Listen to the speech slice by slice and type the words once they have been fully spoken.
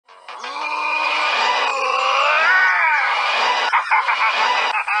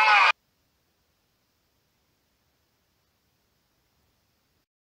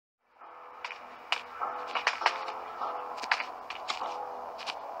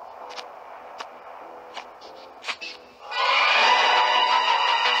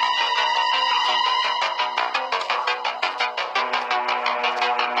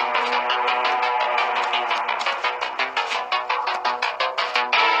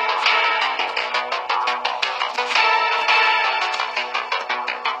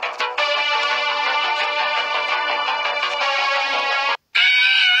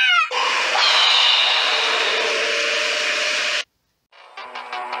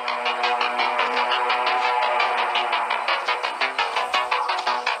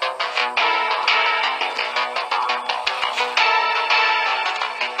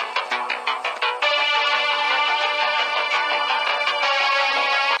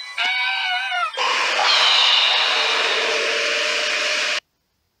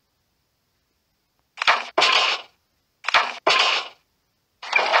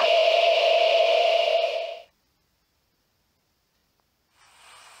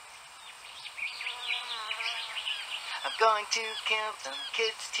I'm going to kill some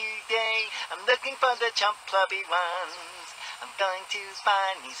kids today. I'm looking for the chump clubby ones. I'm going to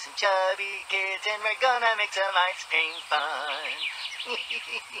find me some chubby kids and we're gonna make some ice cream fun.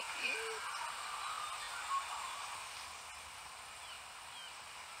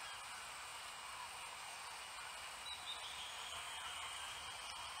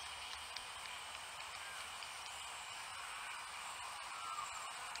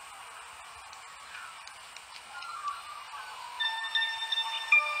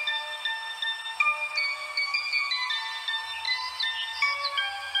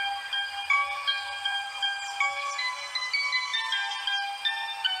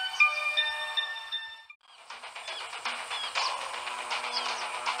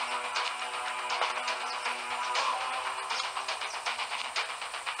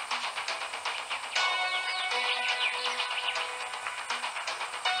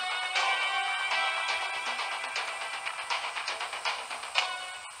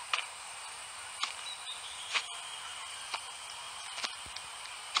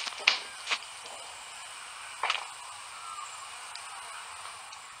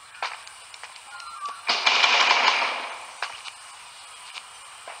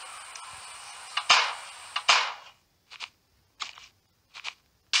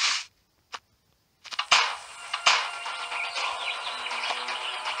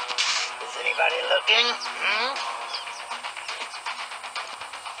 Anybody looking?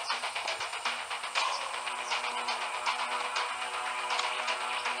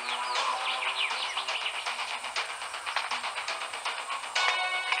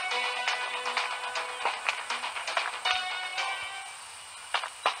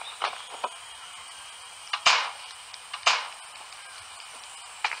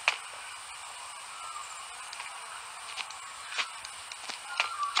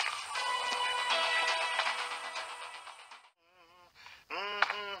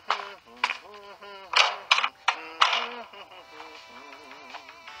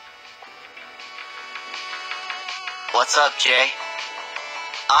 What's up, Jay?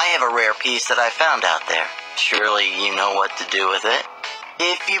 I have a rare piece that I found out there. Surely you know what to do with it.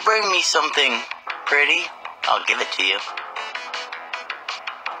 If you bring me something pretty, I'll give it to you.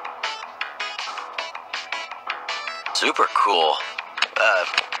 Super cool.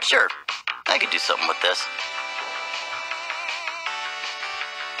 Sure. I could do something with this.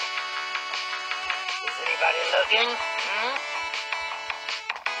 Is anybody looking?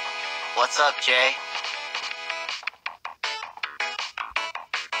 What's up, Jay?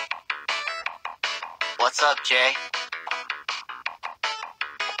 What's up, Jay?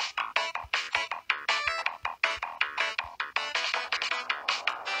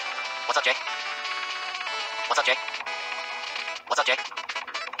 What's up, Jay? What's up, Jay? What's up, Jay?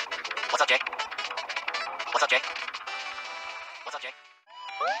 What's up, Jay? What's up, Jay? What's up, Jay?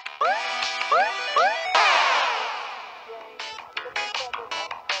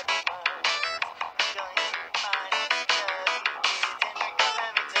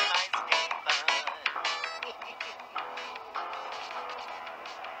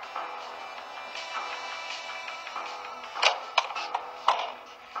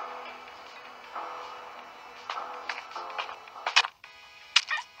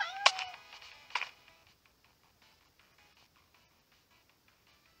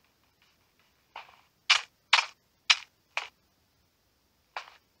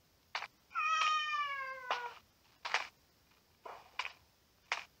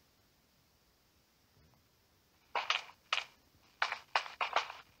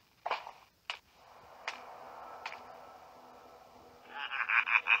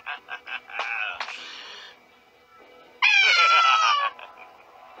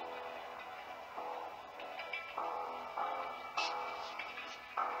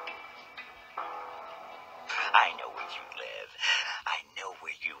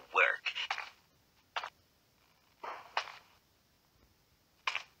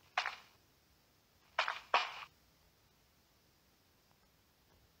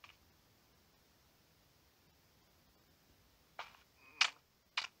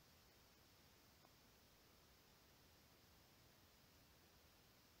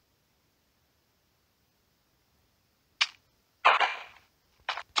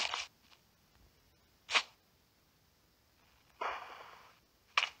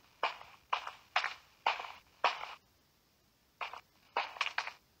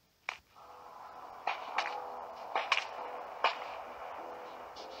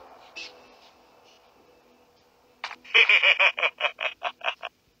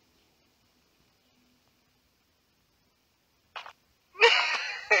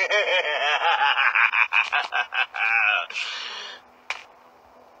 I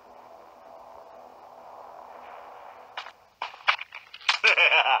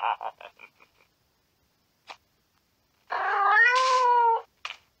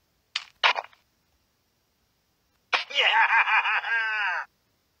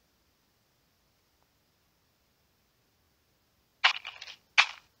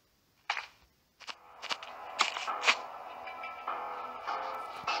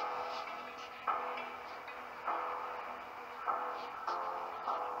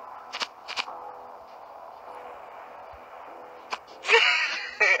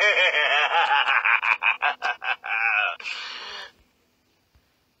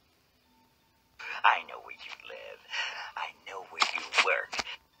know where you live. I know where you work.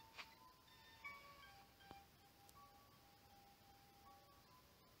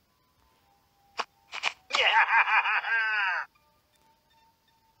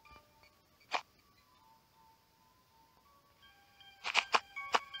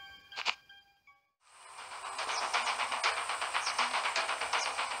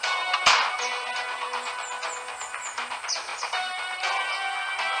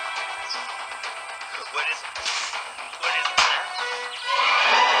 What is it? What is it,